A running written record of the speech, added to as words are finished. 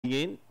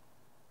in.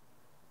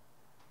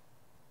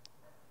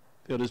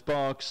 Field is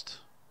boxed.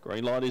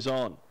 Green light is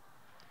on.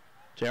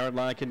 Jared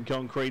Larkin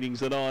concreting's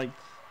the ninth.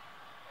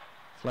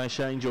 Flash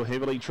Angel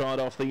heavily tried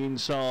off the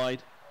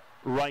inside.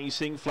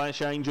 Racing,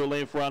 Flash Angel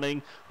left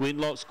running.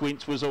 Winlock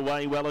Squints was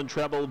away well, and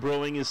Trouble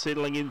Brewing is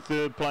settling in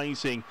third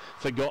placing.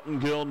 Forgotten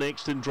Girl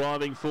next and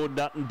driving forward.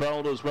 Nutton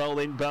Bolt as well,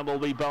 then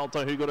Bumblebee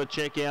Bolter who got a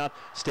check out.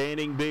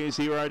 Standing Bear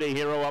 0 to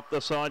Hero up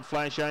the side.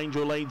 Flash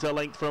Angel leads a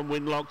length from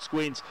Winlock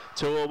Squints.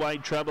 2 away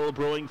Trouble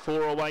Brewing,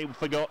 4 away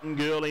Forgotten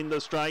Girl in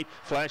the straight.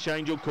 Flash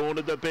Angel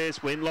cornered the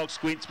best. Winlock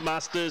Squints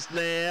musters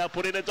now,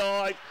 put in a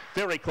dive.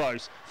 Very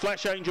close.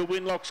 Flash Angel,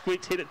 Winlock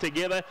Squints hit it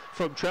together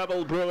from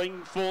Trouble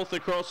Brewing. Fourth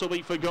across will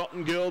be Forgotten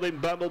Girl, then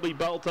Bumblebee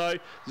Bolto.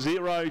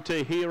 0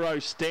 to Hero,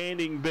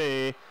 Standing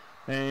Bear,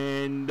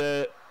 and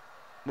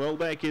well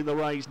back in the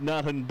race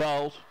Nut and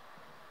Bolt.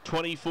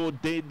 24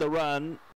 dead the run.